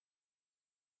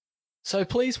So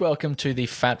please welcome to the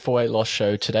Fat for Weight Loss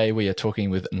show. Today we are talking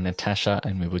with Natasha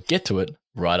and we will get to it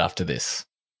right after this.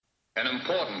 An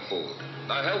important food,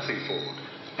 a healthy food,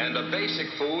 and a basic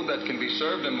food that can be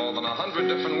served in more than 100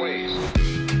 different ways.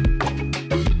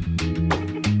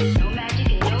 No magic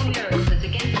and no miracles. It's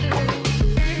against the rules.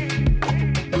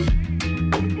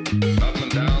 Up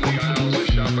and down the aisles the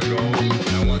shopper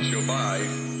goes, and what you buy,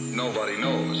 nobody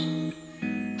knows.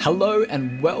 Hello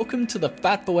and welcome to the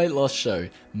Fat for Weight Loss show.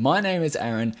 My name is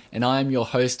Aaron and I am your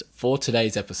host for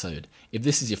today's episode. If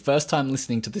this is your first time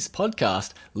listening to this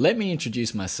podcast, let me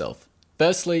introduce myself.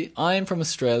 Firstly, I am from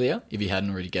Australia, if you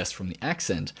hadn't already guessed from the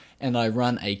accent, and I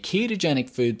run a ketogenic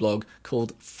food blog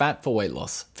called Fat for Weight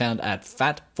Loss, found at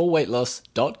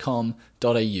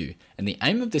fatforweightloss.com.au. And the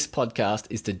aim of this podcast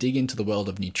is to dig into the world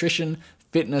of nutrition,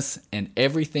 fitness, and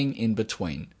everything in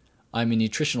between. I'm a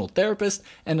nutritional therapist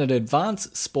and an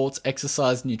advanced sports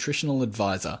exercise nutritional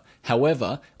advisor.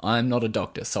 However, I am not a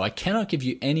doctor, so I cannot give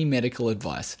you any medical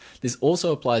advice. This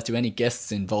also applies to any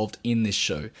guests involved in this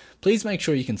show. Please make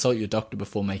sure you consult your doctor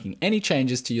before making any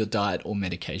changes to your diet or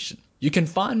medication. You can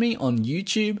find me on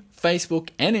YouTube, Facebook,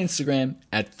 and Instagram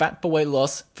at Fat for Weight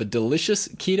Loss for delicious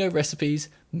keto recipes,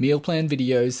 meal plan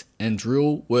videos, and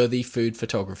drool-worthy food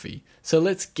photography. So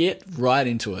let's get right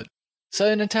into it.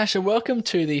 So Natasha, welcome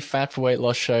to the Fat for Weight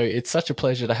Loss show. It's such a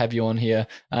pleasure to have you on here.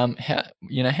 How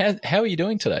are you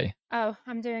doing today? Oh,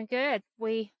 I'm doing good.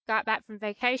 We got back from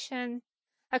vacation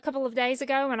a couple of days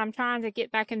ago, and I'm trying to get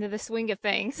back into the swing of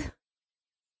things.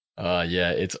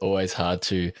 Yeah, it's always hard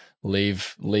to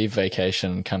leave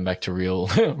vacation and come back to real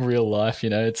real life.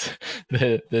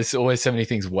 There's always so many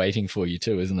things waiting for you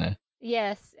too, isn't there?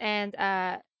 Yes, and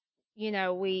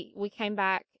we came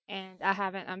back, and I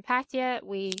haven't unpacked yet.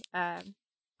 We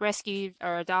rescued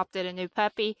or adopted a new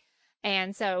puppy,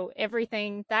 and so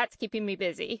everything that's keeping me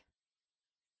busy.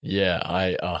 Yeah,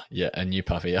 a new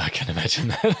puppy. I can imagine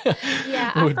that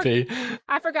Yeah, would be.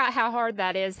 I forgot how hard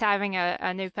that is having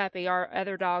a new puppy. Our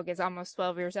other dog is almost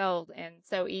 12 years old and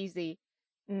so easy.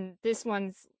 And this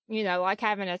one's, like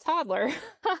having a toddler.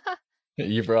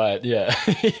 You're right. Yeah,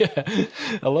 yeah.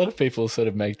 A lot of people sort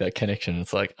of make that connection.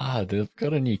 It's like, they've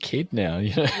got a new kid now.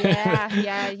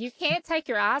 Yeah. You can't take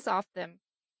your eyes off them.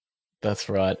 That's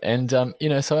right. And,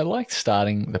 so I like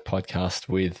starting the podcast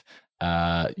with,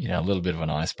 a little bit of an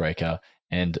icebreaker.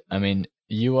 And I mean,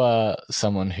 you are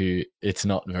someone who it's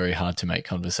not very hard to make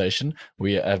conversation.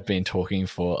 We have been talking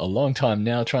for a long time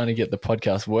now, trying to get the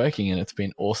podcast working, and it's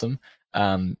been awesome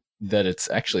that it's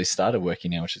actually started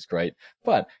working now, which is great.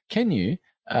 But can you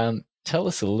tell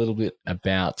us a little bit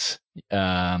about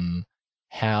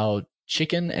how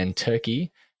chicken and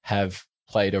turkey have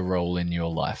played a role in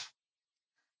your life?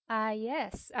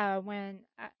 Yes. As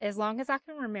long as I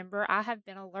can remember, I have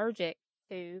been allergic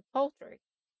to poultry.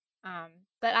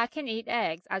 But I can eat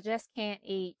eggs. I just can't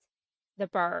eat the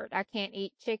bird. I can't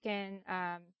eat chicken.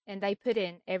 And they put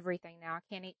in everything now. I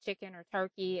can't eat chicken or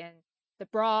turkey and the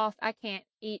broth. I can't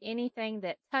eat anything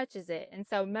that touches it. And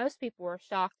so most people are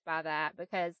shocked by that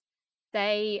because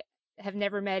they have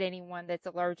never met anyone that's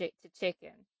allergic to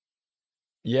chicken.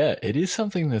 Yeah, it is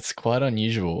something that's quite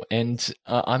unusual, and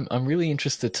I'm really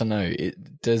interested to know.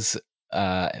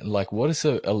 What is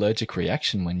the allergic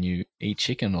reaction when you eat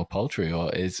chicken or poultry,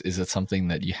 or is it something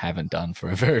that you haven't done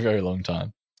for a very, very long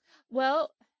time?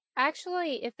 Well,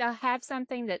 actually, if I have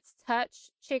something that's touched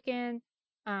chicken,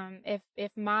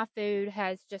 if my food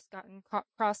has just gotten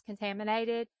cross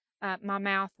contaminated, my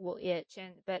mouth will itch,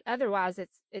 but otherwise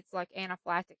it's like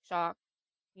anaphylactic shock.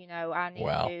 I need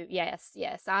Wow. to. Yes,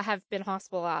 I have been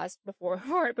hospitalized before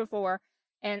for it before,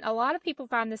 and a lot of people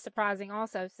find this surprising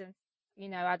also since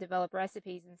I develop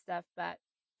recipes and stuff, but.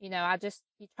 You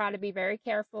try to be very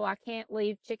careful. I can't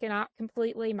leave chicken out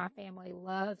completely. My family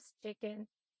loves chicken.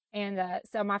 And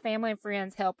so my family and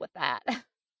friends help with that.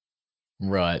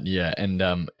 Right, yeah,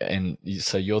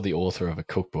 so you're the author of a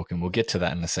cookbook, and we'll get to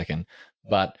that in a second.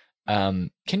 But can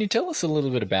you tell us a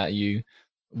little bit about you?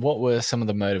 What were some of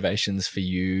the motivations for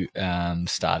you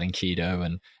starting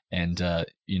keto, and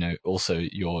also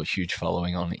your huge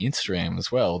following on Instagram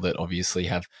as well, that obviously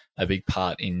have a big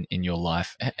part in your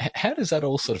life. How does that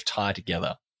all sort of tie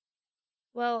together?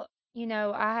 Well,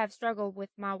 I have struggled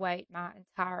with my weight my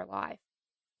entire life.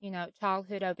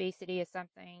 Childhood obesity is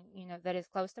something, that is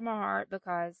close to my heart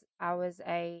because I was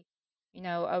a,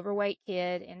 overweight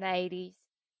kid in the 80s.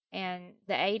 And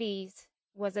the 80s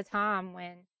was a time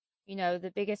when,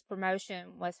 the biggest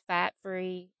promotion was fat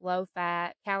free, low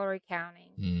fat, calorie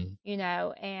counting, Mm.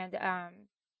 and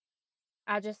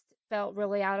I just felt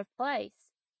really out of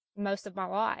place most of my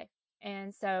life.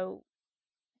 And so,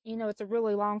 it's a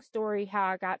really long story how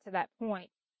I got to that point.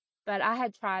 but I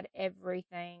had tried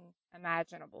everything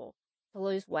imaginable to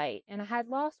lose weight, and I had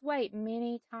lost weight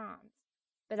many times,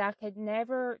 but I could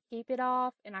never keep it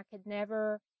off, and I could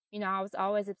never, I was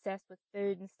always obsessed with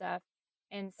food and stuff.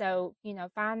 And so,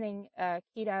 finding a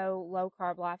keto low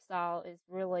carb lifestyle is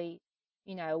really,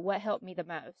 what helped me the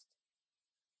most.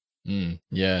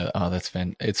 Yeah. Oh,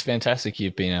 it's fantastic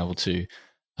you've been able to,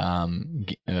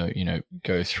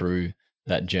 go through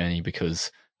that journey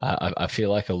because I feel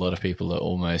like a lot of people are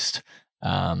almost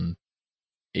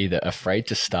either afraid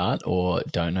to start or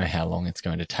don't know how long it's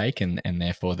going to take, and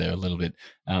therefore they're a little bit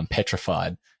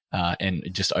petrified and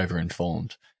just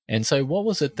overinformed. And so, what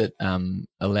was it that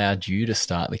allowed you to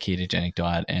start the ketogenic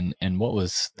diet, and what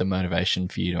was the motivation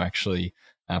for you to actually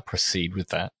proceed with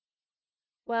that?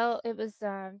 Well, it was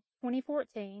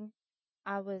 2014.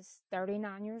 I was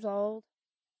 39 years old.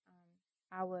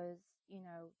 I was,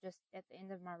 just at the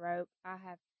end of my rope. I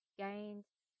have gained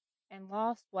and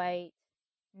lost weight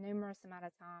numerous amount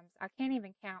of times. I can't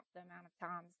even count the amount of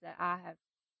times that I have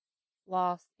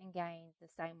lost and gained the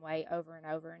same weight over and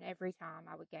over, and every time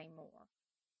I would gain more.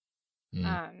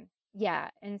 Mm, Yeah,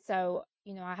 and so,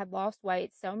 I had lost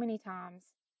weight so many times,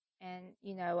 and,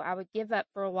 I would give up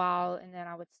for a while and then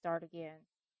I would start again.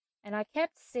 And I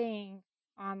kept seeing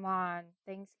online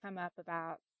things come up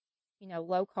about,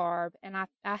 low carb, and I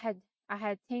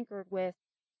had tinkered with,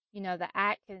 the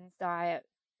Atkins diet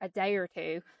a day or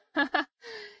two.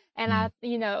 And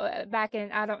mm, back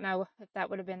in, I don't know if that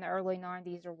would have been the early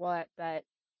 90s or what, but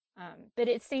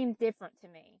it seemed different to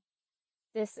me.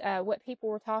 This, what people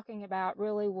were talking about,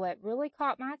 really, what really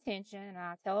caught my attention, and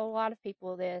I tell a lot of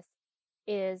people this,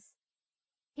 is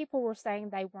people were saying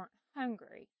they weren't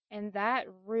hungry. And that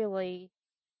really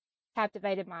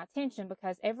captivated my attention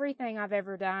because everything I've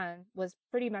ever done was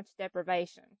pretty much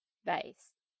deprivation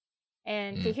based.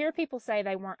 And to mm, hear people say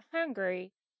they weren't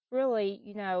hungry, really,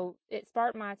 it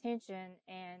sparked my attention,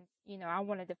 and, I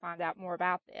wanted to find out more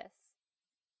about this.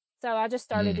 So I just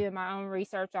started mm, doing my own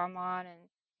research online,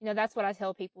 and, that's what I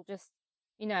tell people, just,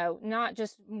 not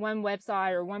just one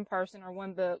website or one person or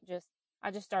one book, I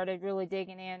just started really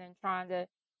digging in and trying to,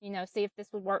 see if this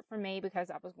would work for me because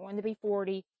I was going to be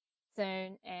 40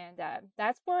 soon. And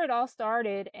that's where it all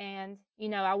started. And,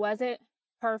 I wasn't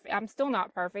perfect. I'm still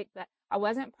not perfect, but I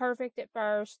wasn't perfect at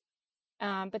first.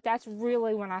 But that's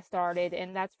really when I started,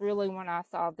 and that's really when I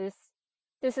saw this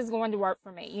is going to work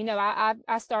for me.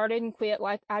 I started and quit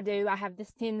like I do. I have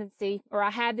this tendency, or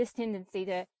I had this tendency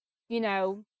to, you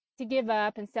know, to give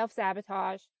up and self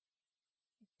sabotage.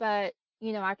 But,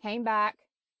 I came back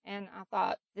and I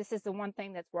thought, this is the one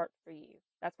thing that's worked for you.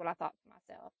 That's what I thought to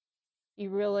myself. You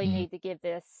really mm, need to give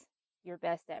this your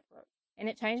best effort. And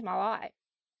it changed my life.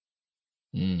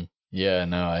 mm. Yeah,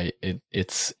 no,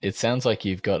 it sounds like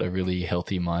you've got a really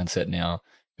healthy mindset now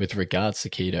with regards to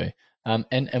keto.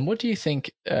 And what do you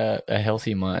think a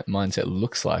healthy mindset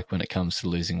looks like when it comes to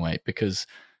losing weight? Because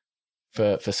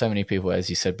for so many people, as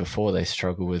you said before, they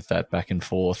struggle with that back and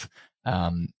forth.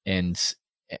 And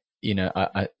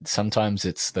I sometimes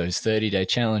it's those 30-day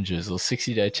challenges or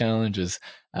 60-day challenges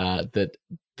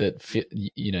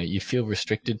you feel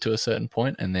restricted to a certain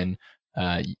point, and then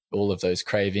all of those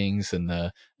cravings and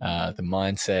the Hmm.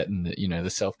 mindset and the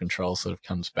self control sort of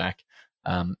comes back.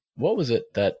 What was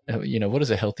it that what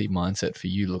does a healthy mindset for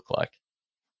you look like?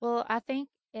 Well, I think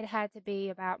it had to be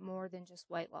about more than just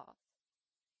weight loss.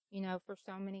 For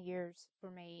so many years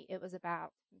for me, it was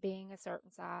about being a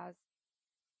certain size,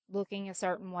 looking a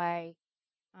certain way.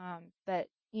 But,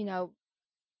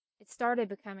 it started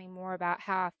becoming more about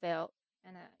how I felt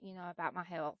and, about my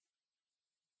health,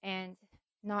 and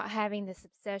not having this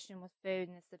obsession with food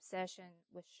and this obsession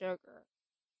with sugar.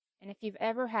 And if you've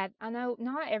ever had, I know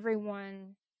not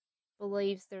everyone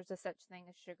believes there's a such thing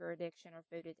as sugar addiction or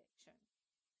food addiction.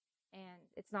 And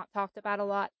it's not talked about a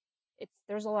lot.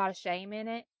 There's a lot of shame in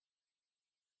it.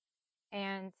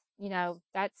 And,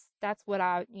 that's what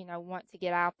I, want to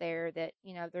get out there, that,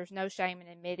 there's no shame in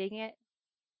admitting it.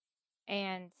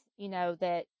 And,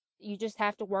 that you just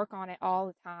have to work on it all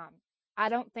the time. I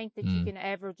don't think that you Mm, can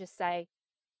ever just say,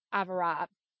 I've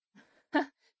arrived.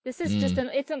 This is just mm,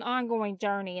 it's an ongoing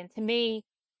journey. And to me,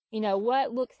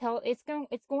 what looks hell, it's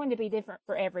going to be different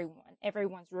for everyone.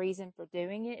 Everyone's reason for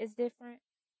doing it is different.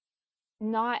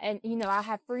 Not, and, I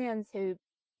have friends who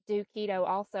do keto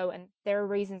also, and their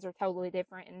reasons are totally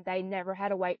different, and they never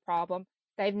had a weight problem.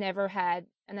 They've never had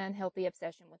an unhealthy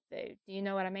obsession with food. Do you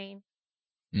know what I mean?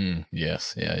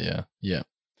 yes, yeah, yeah, yeah.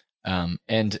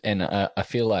 And I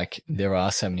feel like there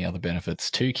are so many other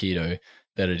benefits to keto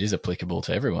that it is applicable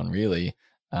to everyone, really.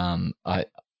 A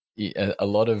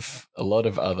lot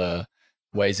of other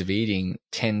ways of eating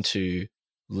tend to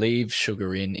leave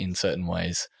sugar in certain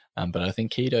ways. But I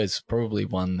think keto is probably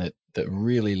one that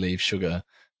really leaves sugar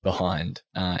behind.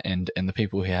 And the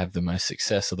people who have the most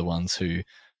success are the ones who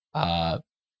are,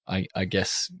 I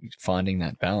guess, finding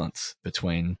that balance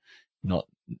between not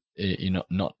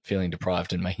not feeling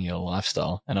deprived and making it a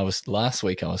lifestyle. And last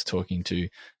week I was talking to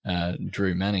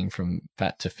Drew Manning from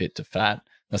Fat to Fit to Fat.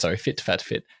 No, sorry, Fit to Fat to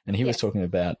Fit, and he was Yes. talking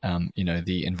about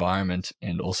the environment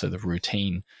and also the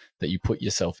routine that you put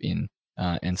yourself in.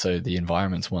 And so the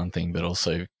environment's one thing, but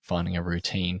also finding a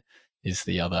routine is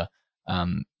the other.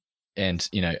 And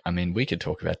I mean, we could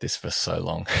talk about this for so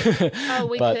long. Oh,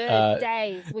 we but could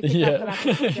days. We could talk about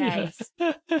this for days.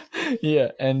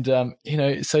 Yeah, and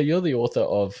so you're the author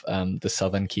of the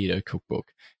Southern Keto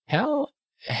Cookbook. How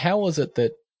was it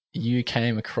that you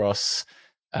came across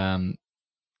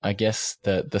I guess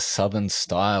the southern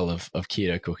style of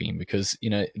keto cooking? Because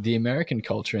the American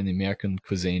culture and the American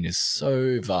cuisine is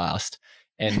so vast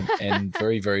and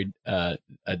very very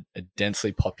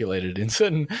densely populated in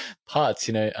certain parts.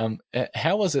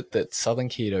 How was it that southern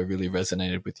keto really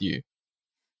resonated with you?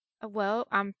 Well,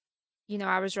 I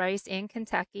was raised in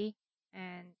Kentucky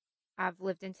and I've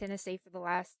lived in Tennessee for the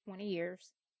last 20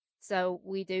 years. So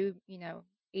we do,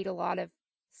 eat a lot of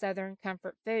Southern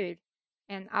comfort food.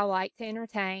 And I like to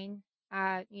entertain.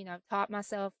 I, taught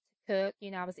myself to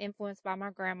cook. I was influenced by my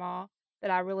grandma,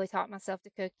 but I really taught myself to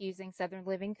cook using Southern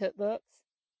Living cookbooks,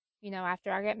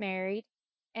 after I got married.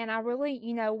 And I really,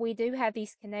 we do have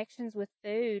these connections with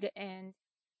food. And,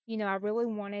 I really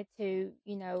wanted to,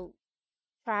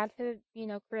 try to,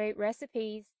 create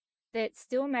recipes that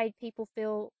still made people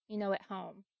feel, at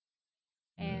home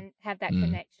and have that Mm.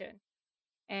 connection.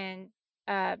 And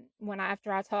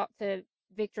after I talked to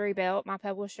Victory Belt, my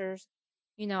publishers,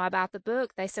 about the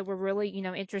book, they said we're really,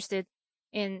 interested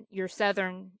in your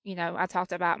southern. I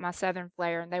talked about my southern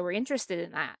flair, and they were interested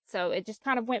in that. So it just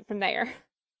kind of went from there.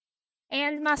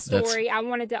 And my That's story, I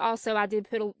did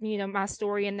put, my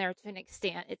story in there to an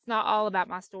extent. It's not all about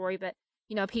my story, but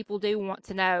people do want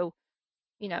to know,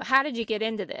 how did you get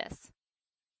into this?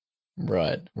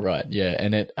 right, yeah.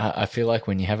 And I feel like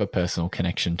when you have a personal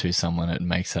connection to someone, it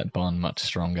makes that bond much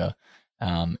stronger.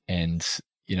 And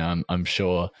I'm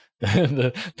sure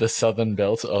the southern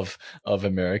belt of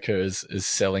America is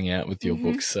selling out with your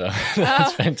Mm-hmm. books. So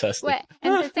that's Oh, fantastic. well,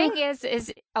 and the thing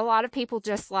is a lot of people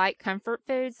just like comfort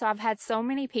food. So I've had so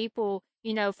many people,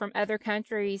 from other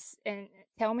countries and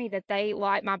tell me that they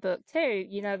like my book too.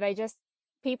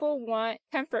 People want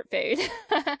comfort food.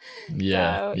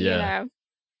 Yeah, So, yeah.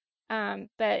 but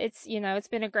it's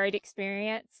been a great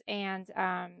experience and,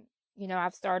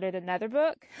 I've started another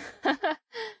book.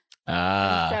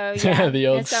 And Ah, so, yeah, the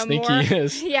and old so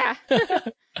sneakiness. yeah,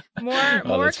 more Oh,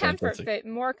 more that's comfort fantastic. food,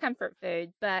 more comfort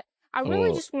food. But I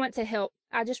really Oh, just want to help.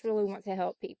 I just really want to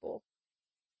help people.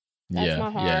 That's yeah,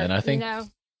 my yeah. heart, And I think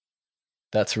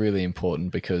that's really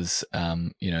important because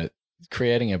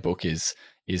creating a book is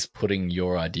putting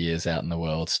your ideas out in the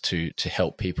world to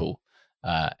help people.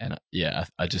 And yeah,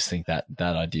 I just think that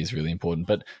idea is really important.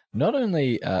 But not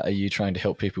only are you trying to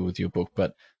help people with your book,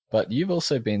 but you've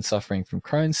also been suffering from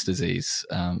Crohn's disease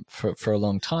for a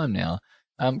long time now.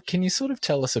 Can you sort of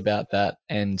tell us about that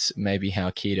and maybe how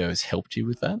keto has helped you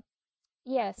with that?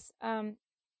 Yes.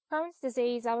 Crohn's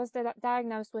disease. I was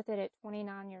diagnosed with it at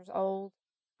 29 years old.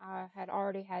 I had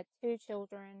already had two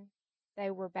children. They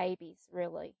were babies,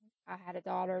 really. I had a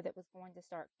daughter that was going to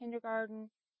start kindergarten.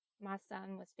 My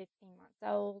son was 15 months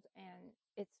old, and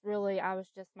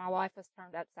my life was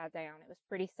turned upside down. It was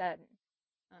pretty sudden.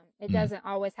 It Mm, doesn't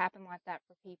always happen like that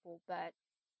for people, but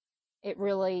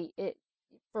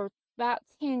for about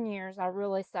 10 years, I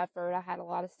really suffered. I had a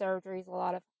lot of surgeries, a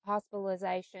lot of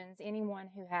hospitalizations. Anyone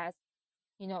who has,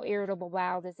 irritable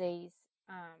bowel disease,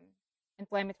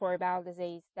 inflammatory bowel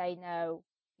disease, they know,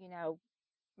 you know,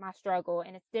 my struggle,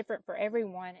 and it's different for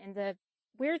everyone. And the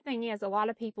weird thing is, a lot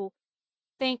of people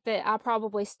think that I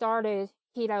probably started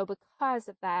keto because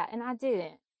of that, and I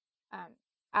didn't. Um,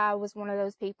 I was one of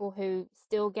those people who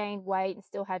still gained weight and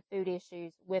still had food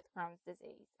issues with Crohn's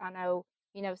disease. I know,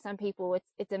 some people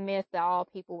it's a myth that all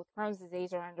people with Crohn's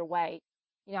disease are underweight.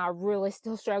 I really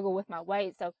still struggle with my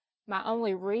weight, so my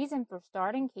only reason for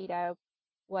starting keto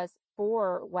was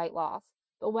for weight loss.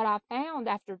 But what I found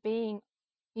after being,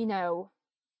 you know,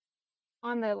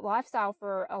 on the lifestyle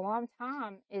for a long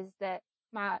time is that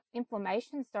my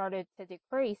inflammation started to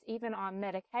decrease even on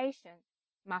medication.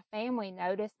 My family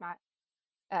noticed my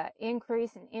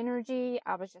increase in energy.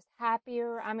 I was just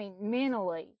happier. I mean,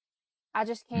 mentally, I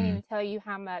just can't mm, even tell you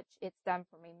how much it's done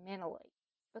for me mentally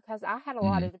because I had a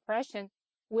lot mm. of depression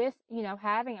with,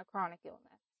 having a chronic illness.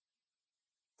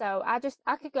 So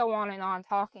I could go on and on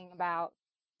talking about,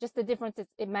 just the difference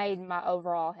it made in my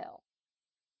overall health.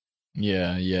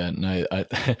 Yeah, no,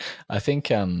 I I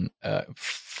think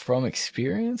from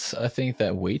experience, I think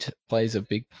that wheat plays a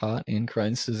big part in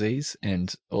Crohn's disease,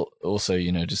 and also,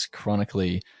 just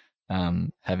chronically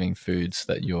having foods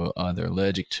that you're either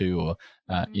allergic to, or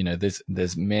Hmm.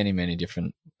 there's many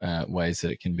different ways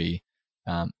that it can be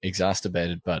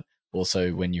exacerbated, but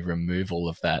also when you remove all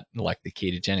of that, like the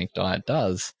ketogenic diet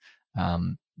does,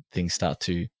 um, things start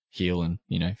to heal, and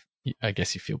I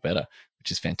guess you feel better,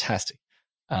 which is fantastic.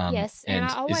 Yes, and I And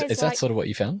is always is that like, sort of what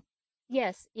you found?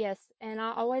 yes, and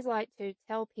I always like to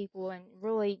tell people, and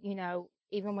really,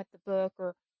 even with the book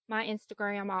or my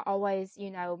Instagram, I always,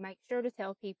 make sure to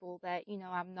tell people that,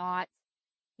 I'm not,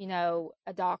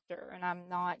 a doctor and I'm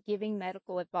not giving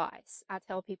medical advice. I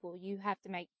tell people you have to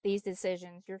make these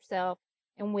decisions yourself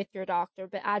and with your doctor,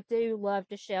 but I do love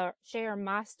to share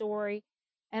my story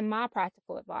and my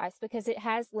practical advice because it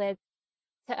has led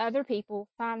to other people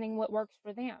finding what works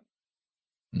for them.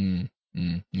 Mm,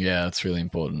 yeah, that's really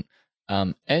important.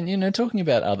 And talking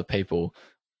about other people,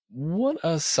 what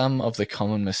are some of the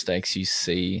common mistakes you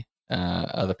see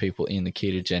other people in the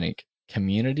ketogenic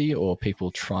community, or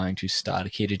people trying to start a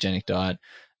ketogenic diet?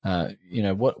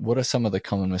 What are some of the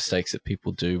common mistakes that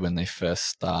people do when they first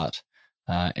start,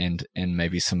 and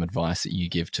maybe some advice that you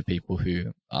give to people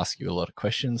who ask you a lot of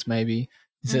questions? Maybe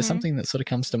is there Hmm. something that sort of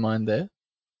comes to mind there?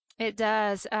 It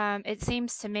does. It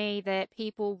seems to me that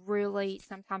people really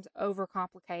sometimes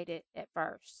overcomplicate it at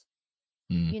first.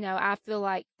 Mm, I feel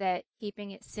like that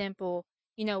keeping it simple,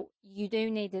 you do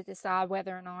need to decide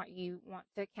whether or not you want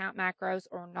to count macros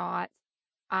or not.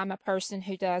 I'm a person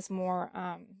who does more,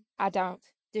 I don't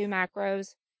do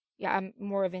macros. Yeah, I'm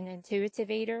more of an intuitive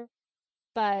eater,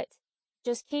 but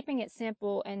just keeping it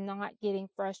simple and not getting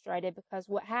frustrated because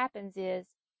what happens is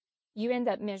you end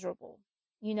up miserable.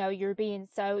 You're being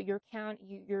so, you're count,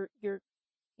 you're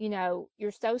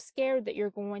so scared that you're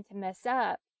going to mess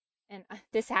up. And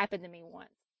this happened to me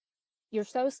once. You're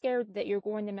so scared that you're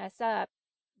going to mess up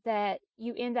that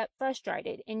you end up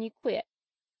frustrated and you quit.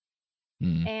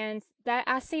 mm, And that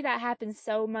I see that happen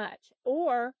so much.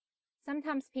 Or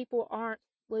sometimes people aren't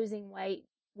losing weight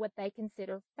what they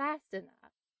consider fast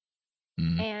enough.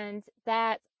 mm. And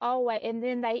that's always, and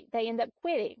then they end up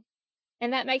quitting.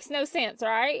 And that makes no sense,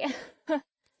 right?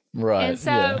 Right. And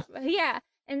Yeah. so, yeah.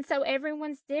 And so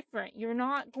everyone's different. You're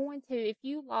not going to, if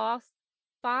you lost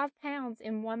 5 pounds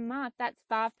in 1 month, that's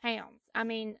 5 pounds. I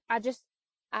mean, I,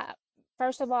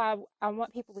 first of all, I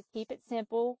want people to keep it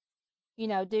simple.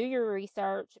 Do your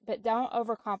research, but don't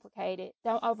overcomplicate it.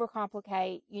 Don't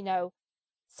overcomplicate,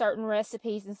 certain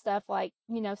recipes and stuff like,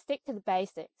 stick to the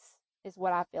basics is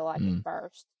what I feel like at Mm,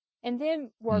 first. And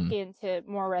then work mm. into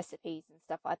more recipes and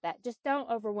stuff like that. Just don't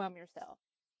overwhelm yourself.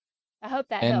 I hope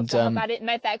that helps. And I hope I didn't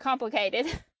make that complicated.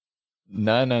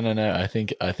 no. I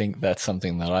think that's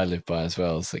something that I live by as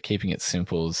well. Is that keeping it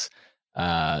simple is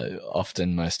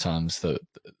often, most times,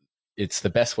 it's the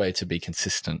best way to be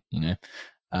consistent.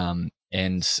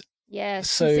 And Yes,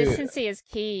 so consistency is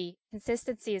key.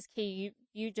 Consistency is key.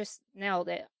 You just nailed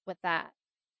it with that.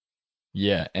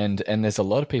 yeah, and there's a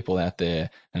lot of people out there,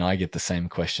 and I get the same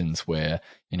questions where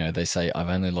they say, "I've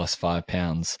only lost 5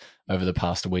 pounds over the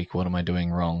past week. What am I doing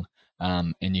wrong?"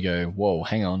 And you go, "Whoa,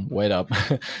 hang on, wait up."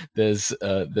 There's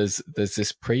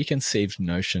this preconceived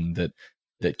notion that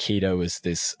keto is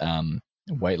this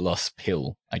weight loss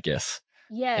pill, I guess.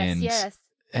 Yes, And yes.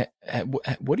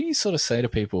 what do you sort of say to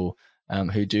people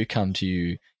who do come to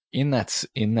you in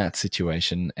that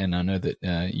situation? And I know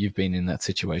that you've been in that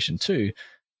situation too.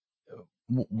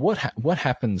 What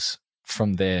happens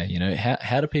from there?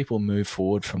 How do people move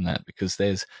forward from that? Because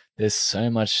there's so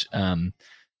much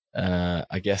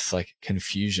I guess, like,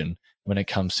 confusion when it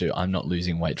comes to I'm not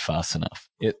losing weight fast enough.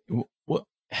 What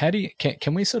how do you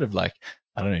can we sort of, like,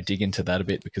 I don't know, dig into that a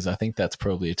bit, because I think that's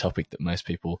probably a topic that most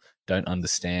people don't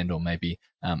understand, or maybe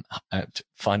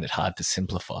find it hard to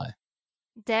simplify.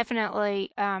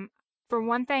 Definitely. For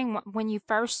one thing, when you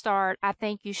first start, I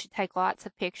think you should take lots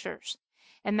of pictures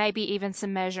and maybe even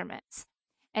some measurements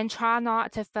and try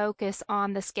not to focus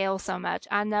on the scale so much.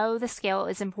 I know the scale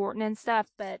is important and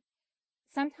stuff, but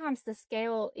sometimes the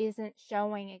scale isn't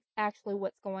showing actually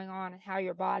what's going on and how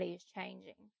your body is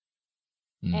changing.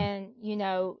 Mm, And,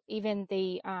 even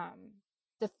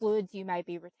the fluids you may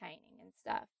be retaining and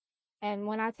stuff. And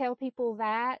when I tell people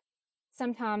that,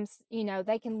 sometimes,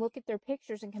 they can look at their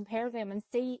pictures and compare them and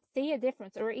see a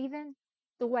difference, or even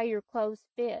the way your clothes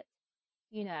fit,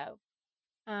 you know.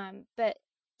 But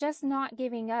just not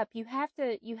giving up. You have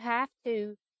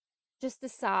to just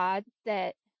decide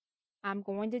that I'm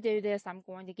going to do this. I'm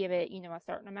going to give it, a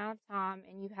certain amount of time.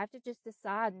 And you have to just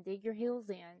decide and dig your heels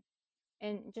in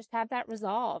and just have that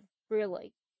resolve,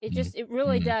 really. It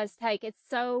really Mm. does take, it's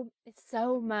so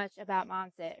much about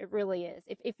mindset. It really is.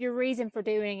 If your reason for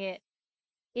doing it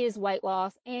is weight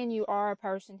loss and you are a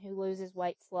person who loses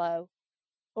weight slow,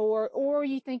 or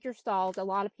you think you're stalled. A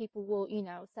lot of people will,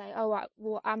 say,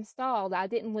 "Oh, I'm stalled. I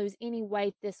didn't lose any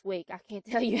weight this week." I can't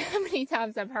tell you how many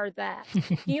times I've heard that.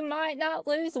 You might not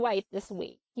lose weight this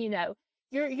week.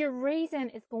 Your reason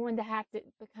is going to have to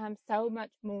become so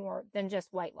much more than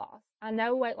just weight loss. I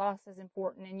know weight loss is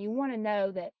important, and you want to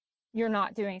know that you're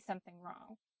not doing something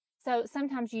wrong. So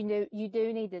sometimes you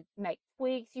do need to make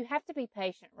tweaks. You have to be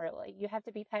patient, really. You have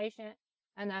to be patient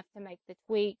enough to make the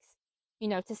tweaks,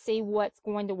 to see what's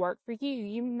going to work for you.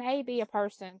 You may be a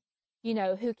person,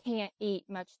 who can't eat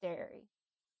much dairy,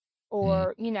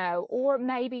 Mm. or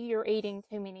maybe you're eating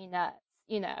too many nuts.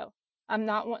 I'm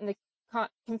not wanting to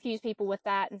confuse people with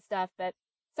that and stuff, but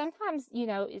sometimes,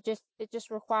 it just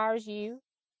requires you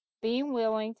being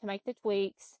willing to make the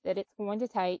tweaks that it's going to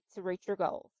take to reach your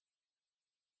goals.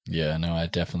 Yeah, no, I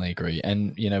definitely agree.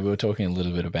 And, we were talking a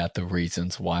little bit about the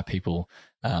reasons why people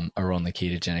are on the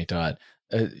ketogenic diet.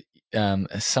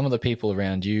 Some of the people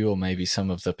around you, or maybe some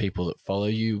of the people that follow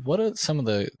you, what are some of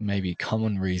the maybe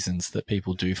common reasons that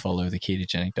people do follow the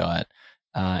ketogenic diet?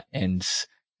 And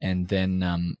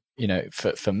then,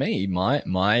 for me,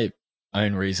 my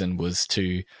own reason was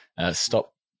to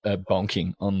stop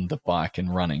bonking on the bike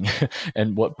and running.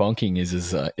 And what bonking is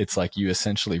it's like you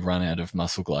essentially run out of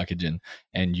muscle glycogen,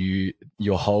 and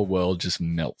your whole world just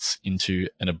melts into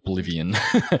an oblivion.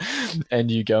 And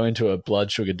you go into a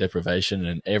blood sugar deprivation,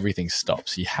 and everything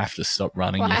stops. You have to stop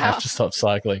running, you have Wow. to stop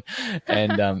cycling.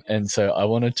 And so I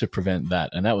wanted to prevent that,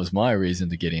 and that was my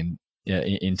reason to get into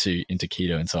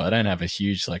keto. And so I don't have a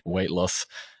huge like weight loss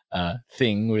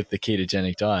thing with the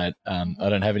ketogenic diet. I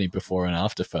don't have any before and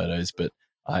after photos, but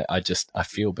I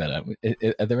feel better.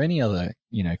 Are there any other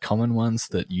common ones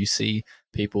that you see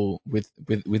people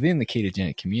within the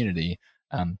ketogenic community,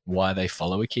 why they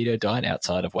follow a keto diet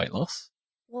outside of weight loss?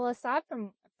 Well, aside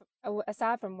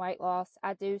from weight loss,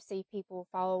 I do see people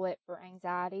follow it for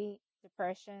anxiety,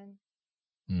 depression,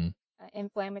 Mm.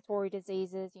 inflammatory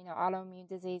diseases, autoimmune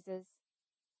diseases.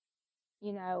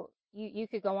 You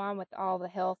could go on with all the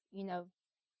health, being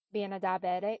a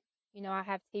diabetic. I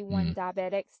have T1 Mm.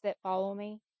 diabetics that follow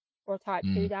me, or type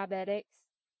 2 Mm. diabetics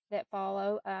that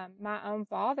follow. My own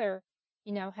father,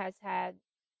 has had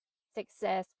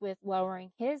success with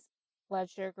lowering his blood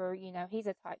sugar. He's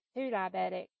a type 2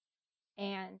 diabetic,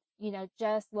 and,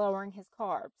 just lowering his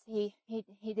carbs. He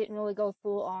didn't really go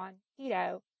full on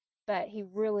keto, but he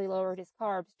really lowered his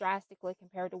carbs drastically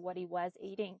compared to what he was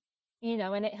eating,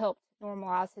 and it helped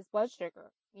normalize his blood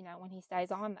sugar, when he stays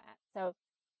on that. So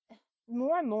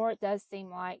more and more, it does seem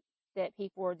like that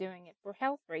people are doing it for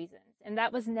health reasons. And Mm.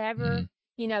 that was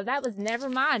never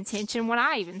my intention when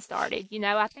I even started.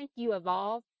 I think you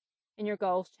evolve and your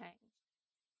goals change.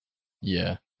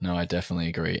 Yeah, no, I definitely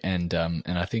agree. And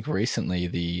I think recently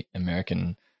the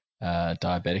American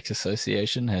Diabetics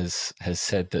Association has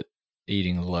said that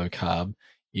eating low carb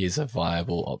is a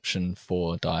viable option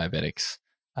for diabetics.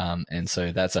 And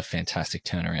so that's a fantastic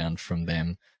turnaround from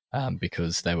them,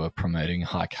 because they were promoting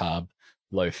high carb,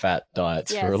 low fat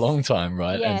diets for a Yes. long time,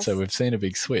 right? And so Yes. we've seen a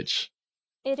big switch.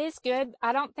 It is good.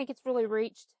 I don't think it's really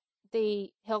reached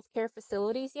the healthcare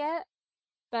facilities yet,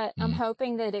 but I'm Mm.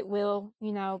 hoping that it will,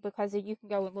 because you can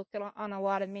go and look at on a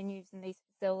lot of menus in these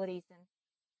facilities, and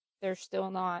they're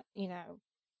still not,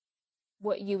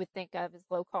 what you would think of as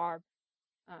low carb.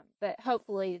 But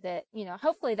hopefully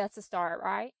that's a start,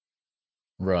 right?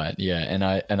 Right, yeah,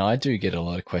 and I do get a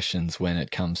lot of questions when it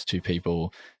comes to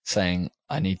people saying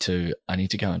I need to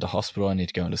go into hospital, I need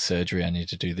to go into surgery, I need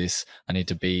to do this, I need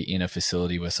to be in a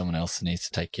facility where someone else needs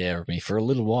to take care of me for a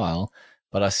little while,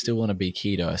 but I still want to be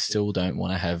keto. I still don't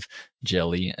want to have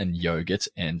jelly and yogurt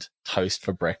and toast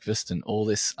for breakfast and all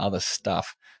this other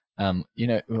stuff.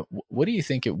 What do you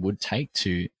think it would take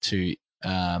to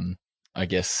I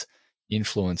guess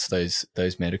influence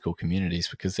those medical communities?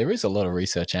 Because there is a lot of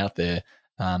research out there.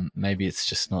 Maybe it's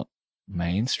just not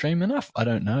mainstream enough. I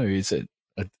don't know. Is it?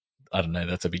 I don't know.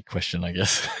 That's a big question, I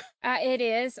guess. It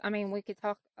is. I mean, we could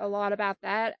talk a lot about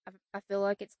that. I feel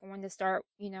like it's going to start,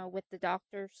 with the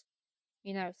doctors,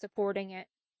 supporting it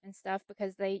and stuff,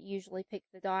 because they usually pick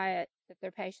the diet that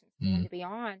their patient's going Mm. to be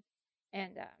on.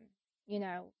 And,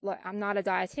 look, I'm not a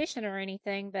dietitian or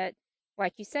anything, but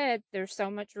like you said, there's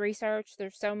so much research.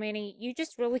 There's so many, you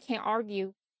just really can't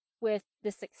argue with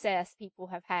the success people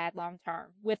have had long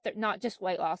term with not just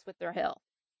weight loss, with their health.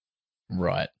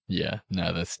 Right. Yeah.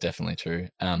 No, that's definitely true.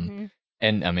 Hmm.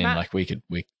 And I mean, My like we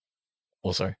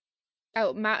also.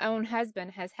 my own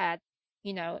husband has had,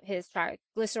 his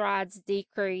triglycerides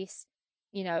decrease,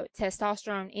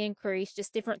 testosterone increase,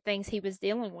 just different things he was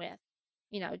dealing with,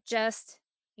 just,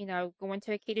 going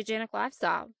to a ketogenic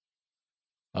lifestyle.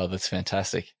 Oh, that's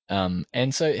fantastic.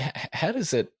 And so how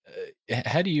does it?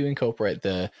 How do you incorporate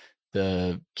the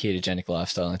ketogenic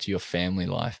lifestyle into your family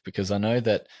life? Because I know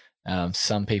that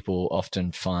some people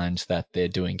often find that they're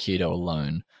doing keto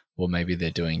alone, or maybe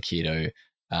they're doing keto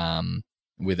um,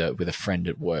 with a friend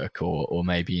at work, or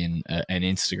maybe in an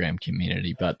Instagram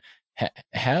community. But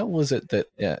how was it that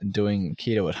doing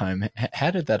keto at home?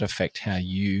 How did that affect how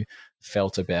you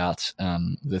felt about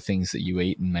the things that you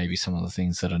eat and maybe some of the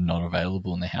things that are not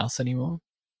available in the house anymore?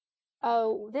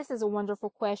 Oh, this is a wonderful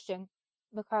question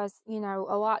because, a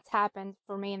lot's happened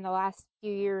for me in the last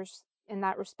few years in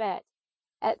that respect.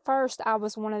 At first, I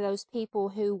was one of those people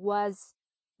who was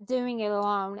doing it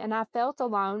alone and I felt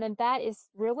alone. And that is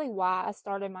really why I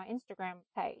started my Instagram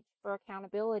page for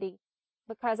accountability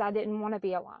because I didn't want to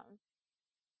be alone.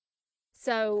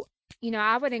 So,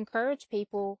 I would encourage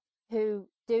people who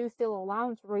do feel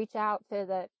alone to reach out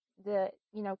to the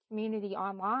community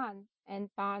online and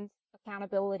find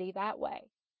accountability that way.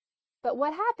 But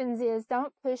what happens is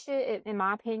don't push it, in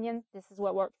my opinion, this is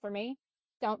what worked for me.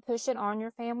 Don't push it on your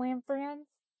family and friends.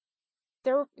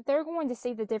 They're going to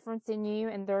see the difference in you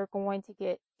and they're going to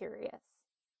get curious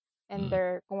and Mm.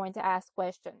 they're going to ask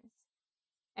questions.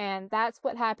 And that's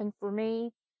what happened for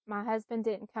me. My husband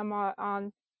didn't come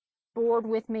on board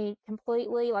with me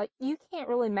completely. Like, you can't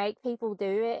really make people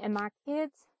do it. And my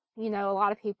kids, a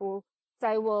lot of people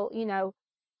say, well,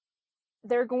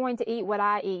 they're going to eat what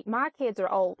I eat. My kids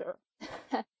are older.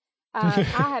 I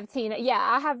have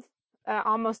I have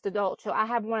almost adult child. I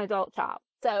have one adult child.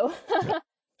 So, Yeah.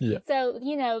 Yeah. so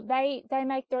they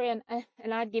make their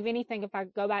and I'd give anything if I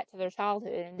could go back to their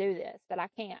childhood and do this, but I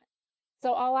can't.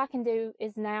 So all I can do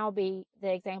is now be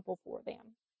the example for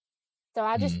them. So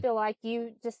I just Mm. feel like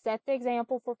you just set the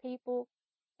example for people.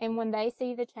 And when they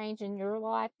see the change in your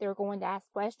life, they're going to ask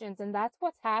questions. And that's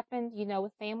what's happened,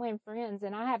 with family and friends.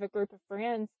 And I have a group of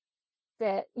friends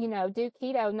that, do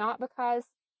keto, not because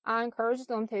I encouraged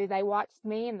them to. They watched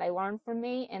me and they learned from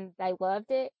me and they loved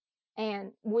it.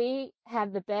 And we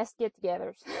have the best get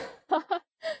togethers.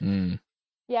 Mm.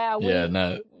 yeah, Yeah. we,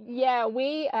 No.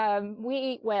 we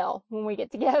eat well when we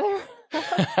get together.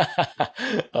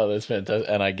 Oh, that's fantastic.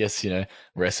 And I guess,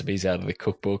 recipes out of the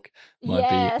cookbook might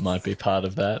Yes. be part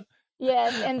of that.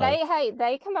 Yes, and Uh,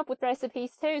 they come up with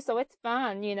recipes too, so it's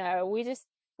fun, We just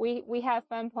we have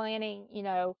fun planning,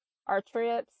 our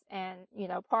trips and,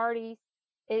 parties.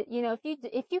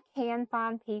 If you can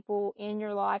find people in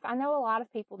your life. I know a lot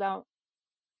of people don't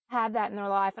have that in their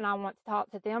life and I want to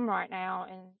talk to them right now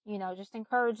and, just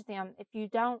encourage them. If you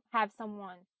don't have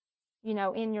someone,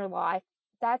 in your life,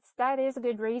 that is a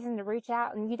good reason to reach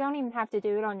out, and you don't even have to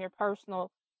do it on your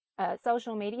personal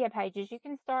social media pages. You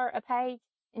can start a page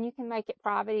and you can make it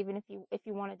private even if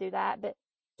you want to do that, but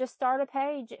just start a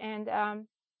page and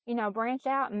branch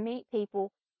out and meet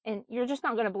people, and you're just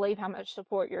not going to believe how much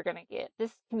support you're going to get.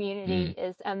 This community mm.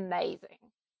 is amazing.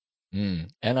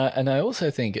 And I also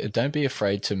think don't be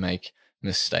afraid to make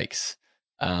mistakes,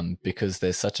 because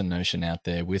there's such a notion out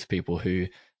there with people who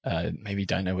maybe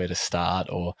don't know where to start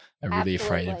or are really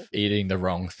afraid of Absolutely. eating the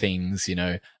wrong things,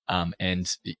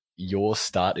 and your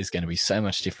start is going to be so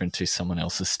much different to someone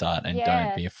else's start, and don't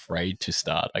Yes. be afraid to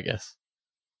start, I guess.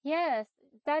 Yes,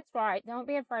 that's right. Don't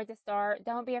be afraid to start.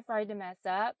 Don't be afraid to mess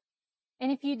up.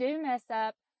 And if you do mess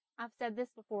up, I've said this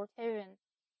before too, and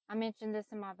I mentioned this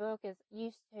in my book, is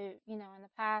used to, in the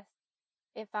past,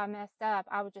 if I messed up,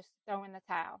 I would just throw in the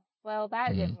towel. Well,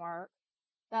 that Mm, didn't work.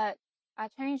 But I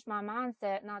changed my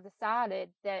mindset and I decided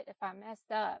that if I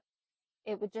messed up,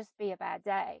 it would just be a bad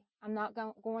day. I'm not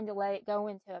going to let it go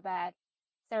into a bad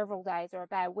several days or a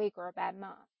bad week or a bad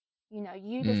month. You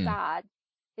mm. decide,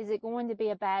 is it going to be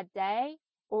a bad day,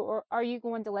 or are you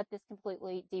going to let this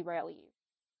completely derail you?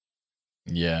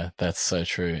 Yeah, that's so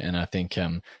true. And I think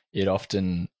it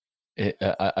often,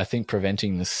 I think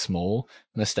preventing the small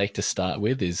mistake to start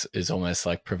with is almost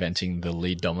like preventing the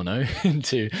lead domino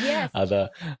into Yes.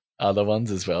 other other ones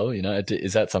as well.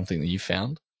 Is that something that you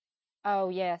found? Oh,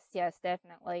 yes, yes,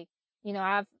 definitely.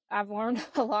 I've learned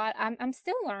a lot. I'm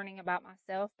still learning about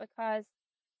myself because,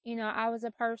 I was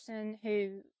a person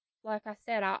who, like I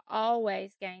said, I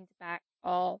always gained back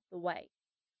all the weight.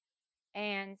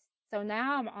 And so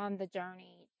now I'm on the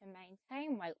journey to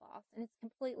maintain weight loss, and it's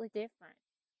completely different.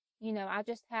 I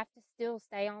just have to still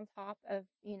stay on top of,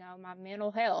 my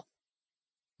mental health.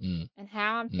 Mm, and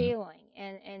how I'm mm, feeling,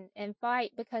 and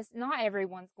fight, because not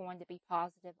everyone's going to be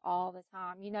positive all the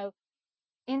time.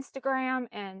 Instagram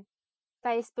and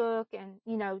Facebook, and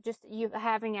just you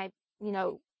having a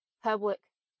public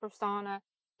persona,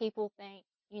 people think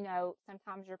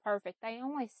sometimes you're perfect. They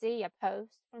only see a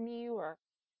post from you, or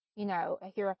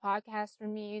hear a podcast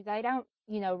from you. They don't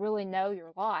really know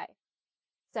your life.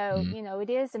 So mm. it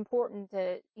is important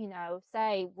to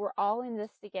say we're all in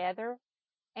this together,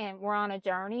 and we're on a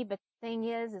journey. But the thing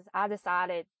is I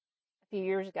decided a few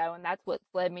years ago, and that's what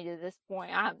led me to this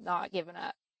point. I'm not giving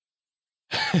up.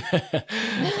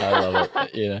 I love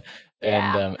it,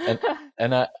 and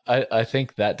Yeah. I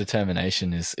think that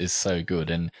determination is so good,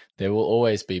 and there will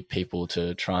always be people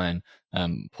to try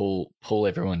and pull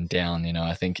everyone down.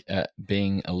 I think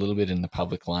being a little bit in the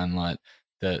public limelight,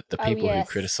 the Oh, people who yes.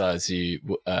 criticize you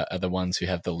are the ones who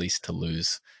have the least to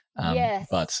lose. Yes.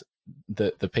 But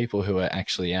the people who are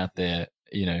actually out there,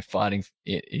 fighting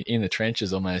in the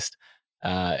trenches almost,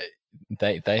 uh,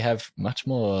 they have much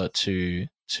more to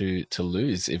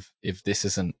lose if this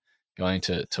isn't going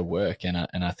to work. And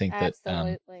I think that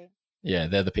Absolutely. yeah,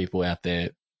 they're the people out there,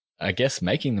 I guess,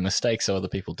 making the mistakes so other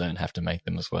people don't have to make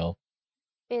them as well.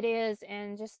 It is,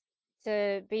 and just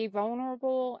to be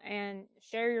vulnerable and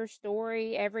share your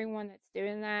story, everyone that's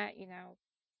doing that,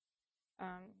 um,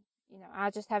 I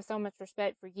just have so much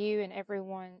respect for you and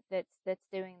everyone that's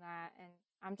doing that, and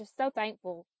I'm just so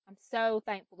thankful. I'm so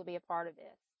thankful to be a part of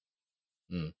this.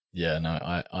 Yeah, no,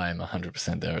 I'm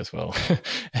 100% there as well.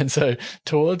 And so,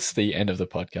 towards the end of the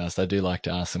podcast, I do like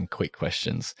to ask some quick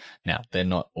questions. Now, they're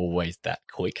not always that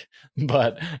quick,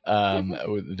 but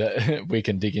we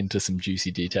can dig into some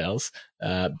juicy details.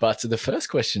 But the first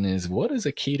question is, what is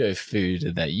a keto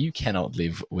food that you cannot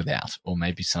live without? Or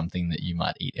maybe something that you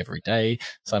might eat every day,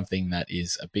 something that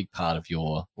is a big part of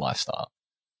your lifestyle?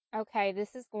 Okay,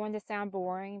 this is going to sound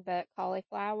boring, but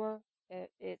cauliflower,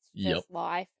 it's Yep. just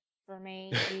life for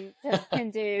me. You just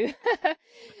can do.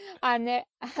 I ne-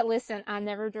 Listen, I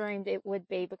never dreamed it would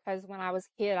be, because when I was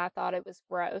a kid, I thought it was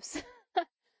gross.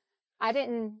 I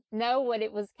didn't know what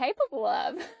it was capable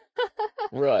of.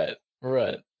 Right,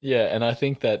 right. Yeah, and I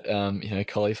think that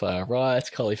cauliflower rice,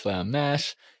 cauliflower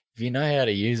mash, if you know how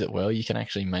to use it well, you can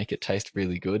actually make it taste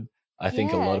really good. I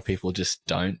think a lot of Yes. people just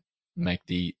don't make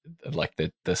the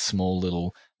small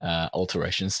little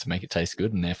alterations to make it taste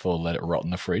good, and therefore let it rot in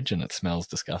the fridge and it smells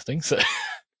disgusting. So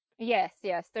Yes,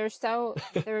 yes. There's so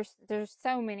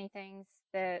many things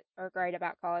that are great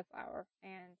about cauliflower,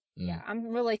 and yeah, mm. I'm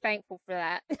really thankful for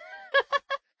that.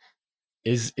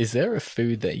 Is there a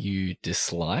food that you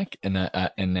dislike? And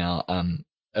now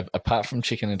apart from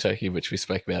chicken and turkey, which we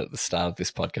spoke about at the start of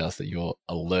this podcast, that you're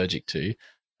allergic to,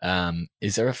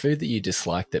 is there a food that you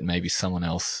dislike that maybe someone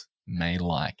else may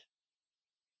like?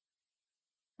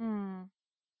 Hmm.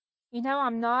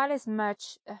 I'm not as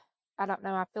much. I don't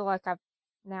know. I feel like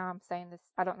now I'm saying this.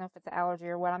 I don't know if it's an allergy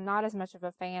or what. I'm not as much of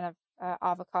a fan of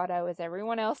avocado as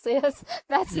everyone else is.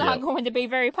 That's Yeah. not going to be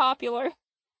very popular.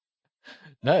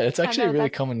 No, it's I actually a know really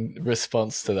that's. common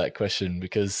response to that question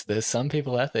because there's some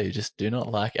people out there who just do not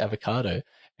like avocado.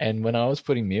 And when I was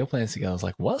putting meal plans together, I was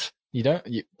like, "What? You don't?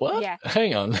 What? Yeah,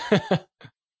 Hang on." it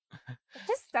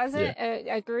just Yeah. doesn't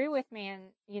agree with me, and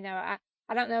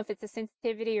I don't know if it's a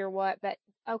sensitivity or what, but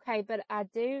okay, but I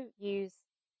do use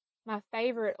my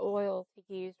favorite oil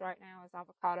to use right now is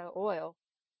avocado oil.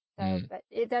 So, Mm, but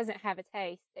it doesn't have a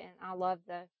taste, and I love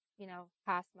the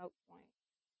high smoke point.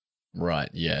 right.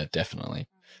 Yeah, definitely.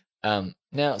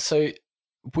 Now, so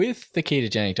with the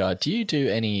ketogenic diet, do you do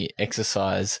any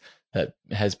exercise that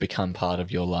has become part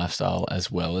of your lifestyle as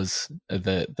well as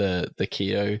the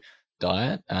keto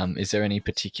diet? Is there any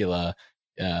particular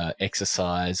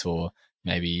exercise or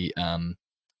maybe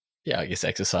yeah, I guess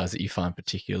exercise that you find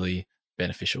particularly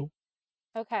beneficial?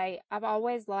 Okay, I've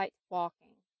always liked walking.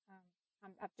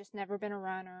 I've just never been a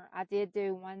runner. I did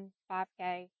do one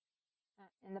 5K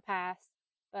in the past,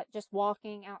 but just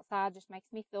walking outside just makes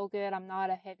me feel good. I'm not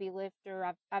a heavy lifter.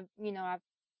 I've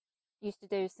used to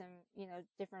do some,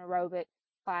 different aerobic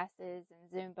classes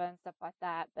and Zumba and stuff like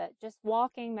that, but just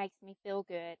walking makes me feel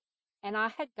good. And I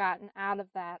had gotten out of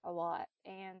that a lot.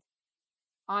 And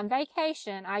on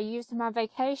vacation, I used my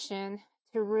vacation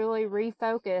to really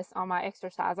refocus on my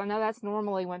exercise. I know that's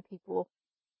normally when people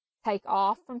take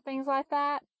off from things like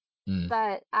that, Mm,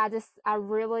 but I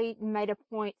really made a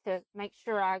point to make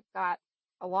sure I got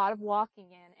a lot of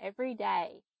walking in every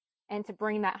day and to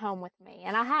bring that home with me.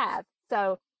 And I have.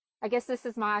 So I guess this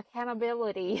is my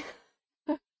accountability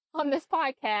on this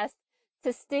podcast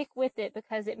to stick with it,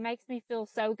 because it makes me feel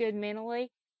so good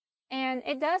mentally, and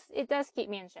it does keep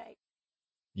me in shape.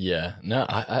 Yeah, no,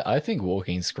 I think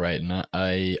walking's great, and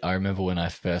I remember when I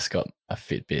first got a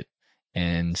Fitbit,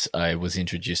 and I was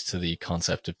introduced to the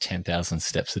concept of 10,000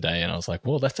 steps a day, and I was like,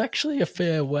 well, that's actually a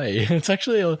fair way. It's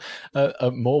actually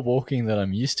a more walking than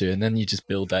I'm used to, and then you just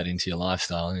build that into your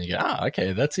lifestyle, and you go,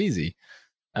 okay, that's easy.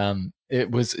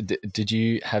 Did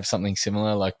you have something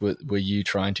similar? Like, were you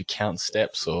trying to count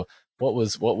steps, or what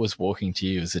was walking to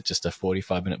you? Is it just a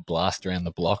 45-minute blast around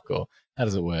the block, or how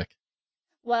does it work?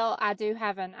 Well, I do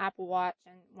have an Apple Watch,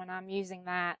 and when I'm using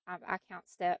that, I count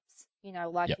steps,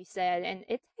 like Yep. you said, and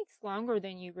it takes longer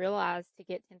than you realize to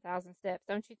get 10,000 steps,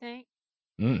 don't you think?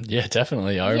 Yeah,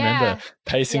 definitely. I remember Yeah,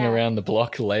 pacing yeah. around the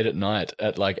block late at night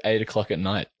at like 8 o'clock at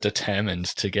night, determined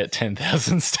to get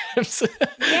 10,000 steps.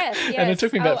 Yes, And it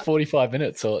took yes. me about Oh, 45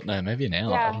 minutes, or no, maybe an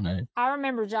hour. I yeah. don't know. I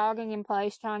remember jogging in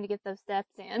place trying to get those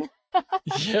steps in.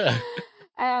 Yeah.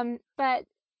 But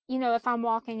if I'm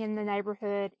walking in the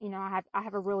neighborhood, I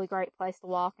have a really great place to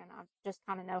walk, and I just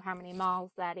kind of know how many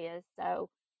miles that is. So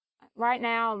right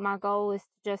now, my goal is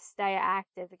to just stay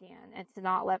active again and to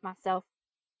not let myself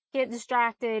get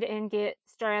distracted and get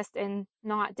stressed and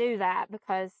not do that,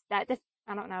 because I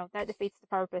don't know, that defeats the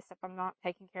purpose if I'm not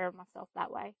taking care of myself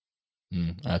that way.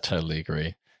 I totally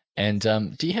agree. And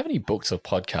do you have any books or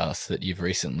podcasts that you've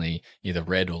recently either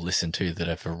read or listened to that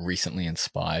have recently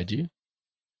inspired you?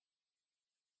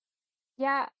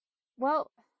 Yeah,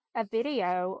 well, a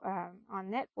video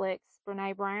on Netflix,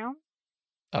 Brene Brown.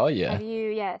 Oh, Have yeah. you?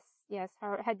 Yes, yes.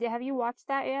 Have you watched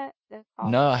that yet? The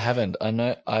call. No, I haven't. I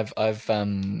know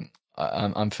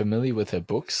I'm familiar with her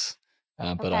books,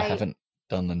 but I Okay, haven't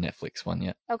done the Netflix one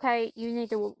yet. okay. You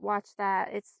need to watch that.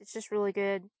 It's just really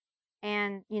good,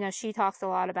 and she talks a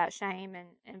lot about shame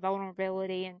and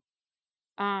vulnerability, and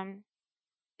um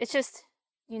it's just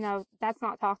that's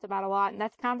not talked about a lot, and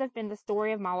that's kind of been the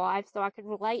story of my life, so I could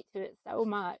relate to it so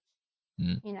much.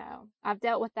 Mm, I've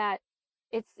dealt with that.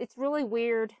 It's really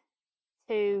weird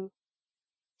to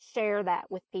share that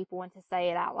with people and to say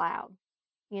it out loud,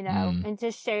 mm. and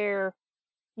to share,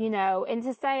 and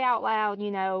to say out loud,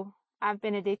 I've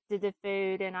been addicted to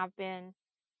food, and I've been,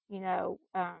 you know,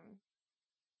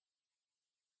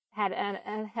 had an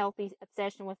unhealthy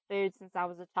obsession with food since I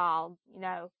was a child.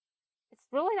 It's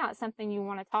really not something you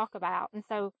want to talk about. And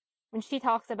so when she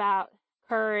talks about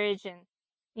courage and,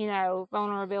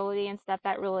 vulnerability and stuff,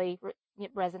 that really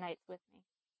it resonates with me.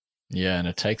 Yeah, and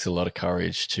it takes a lot of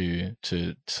courage to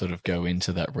sort of go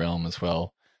into that realm as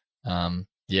well.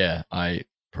 Yeah, I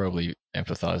probably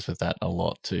empathize with that a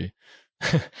lot too.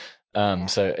 Yeah.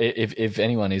 So if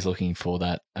anyone is looking for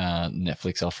that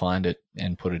Netflix, I'll find it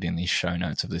and put it in the show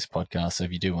notes of this podcast. So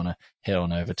if you do want to head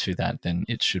on over to that, then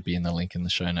it should be in the link in the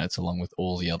show notes along with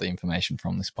all the other information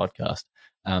from this podcast.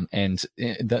 And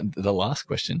the last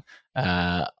question,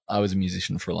 I was a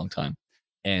musician for a long time,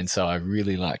 and so I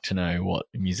really like to know what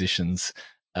musicians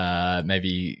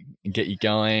maybe get you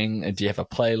going. Do you have a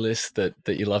playlist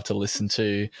that you love to listen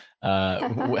to?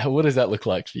 What does that look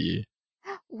like for you?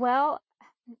 Well,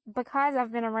 because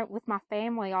I've been around with my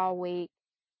family all week,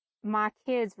 my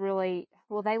kids really,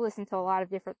 well, they listen to a lot of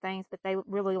different things, but they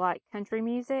really like country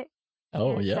music.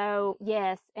 Oh, And yep. so,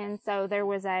 yes, and so there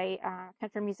was a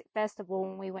country music festival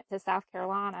when we went to South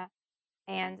Carolina,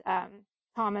 and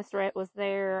Thomas Rhett was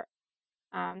there.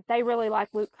 They really like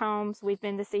Luke Combs. We've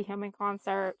been to see him in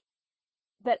concert.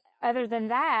 But other than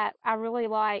that, I really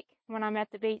like when I'm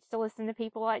at the beach to listen to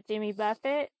people like Jimmy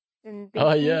Buffett and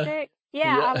Oh, beach yeah. music.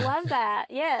 Yeah, I Yeah. love that.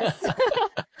 Yes.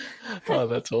 Oh,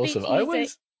 that's awesome. Beach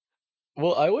music.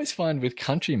 I always find with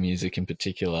country music in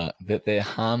particular that their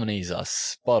harmonies are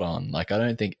spot on. Like, I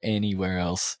don't think anywhere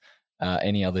else,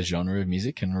 any other genre of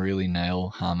music can really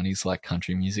nail harmonies like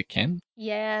country music can.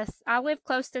 Yes, I live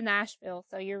close to Nashville,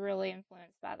 so you're really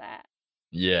influenced by that.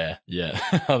 Yeah, yeah.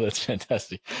 Oh, that's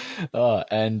fantastic. Oh,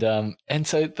 and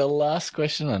so the last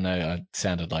question, I know I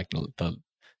sounded like the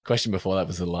question before that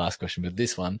was the last question, but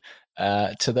this one,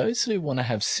 to those who want to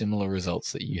have similar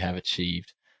results that you have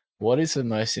achieved, what is the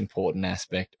most important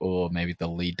aspect or maybe the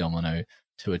lead domino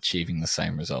to achieving the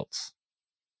same results?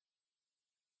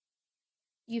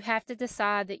 You have to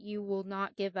decide that you will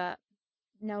not give up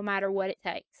no matter what it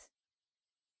takes.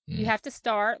 You Mm, have to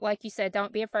start, like you said,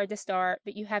 don't be afraid to start,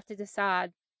 but you have to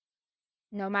decide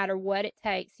no matter what it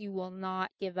takes, you will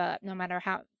not give up, no matter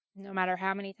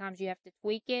how many times you have to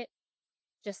tweak it.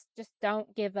 Just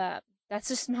don't give up. That's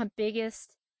just my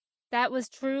biggest. That was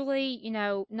truly,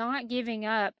 not giving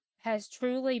up has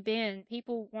truly been,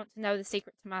 people want to know the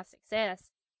secret to my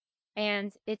success,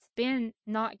 and it's been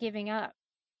not giving up,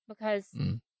 because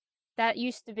mm. that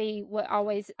used to be what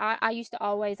always I used to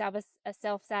always, I was a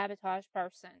self-sabotage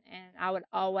person, and I would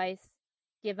always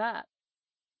give up.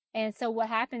 And so what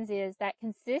happens is that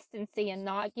consistency and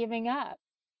not giving up,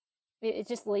 it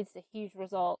just leads to huge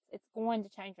results. It's going to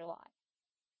change your life.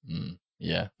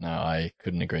 Yeah, no, I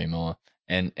couldn't agree more.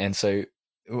 And so,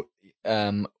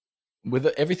 um, with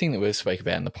everything that we've spoke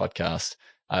about in the podcast,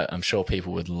 I'm sure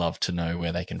people would love to know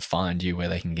where they can find you, where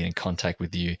they can get in contact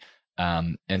with you.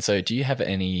 And so, do you have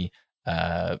any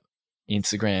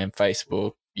Instagram,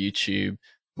 Facebook, YouTube,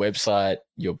 website?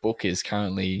 Your book is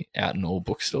currently out in all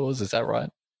bookstores. Is that right?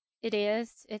 It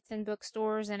is. It's in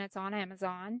bookstores and it's on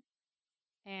Amazon.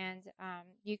 And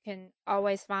you can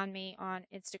always find me on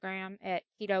Instagram at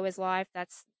Keto is Life.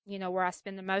 That's, where I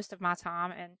spend the most of my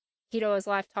time. And Keto is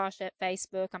Life Tasha at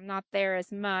Facebook. I'm not there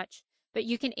as much, but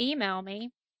you can email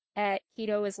me at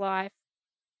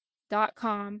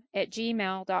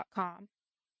ketoislife.com@gmail.com.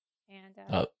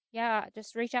 And yeah,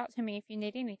 just reach out to me if you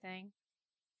need anything.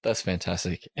 That's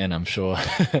fantastic, and I'm sure,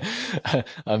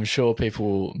 I'm sure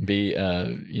people will be,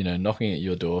 knocking at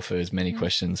your door for as many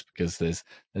questions because there's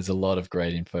a lot of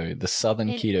great info. The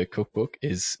Southern Keto Cookbook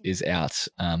is out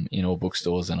in all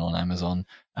bookstores and on Amazon.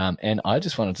 And I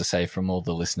just wanted to say from all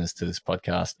the listeners to this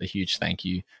podcast, a huge thank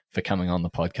you for coming on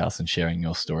the podcast and sharing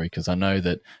your story, because I know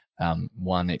that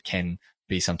one, it can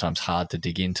be sometimes hard to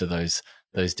dig into those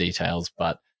details,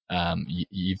 but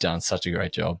you've done such a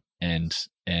great job. And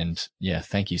yeah,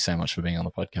 thank you so much for being on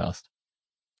the podcast.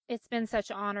 It's been such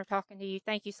an honor talking to you.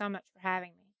 Thank you so much for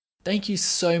having me. Thank you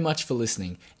so much for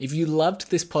listening. If you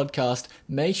loved this podcast,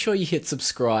 make sure you hit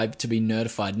subscribe to be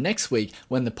notified next week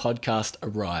when the podcast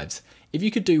arrives. If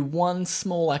you could do one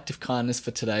small act of kindness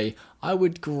for today, I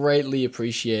would greatly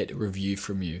appreciate a review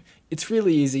from you. It's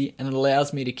really easy and it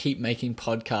allows me to keep making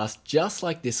podcasts just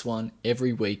like this one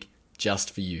every week just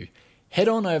for you. Head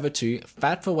on over to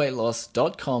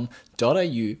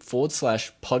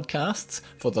fatforweightloss.com.au/podcasts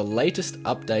for the latest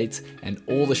updates and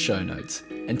all the show notes.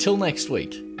 Until next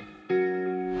week.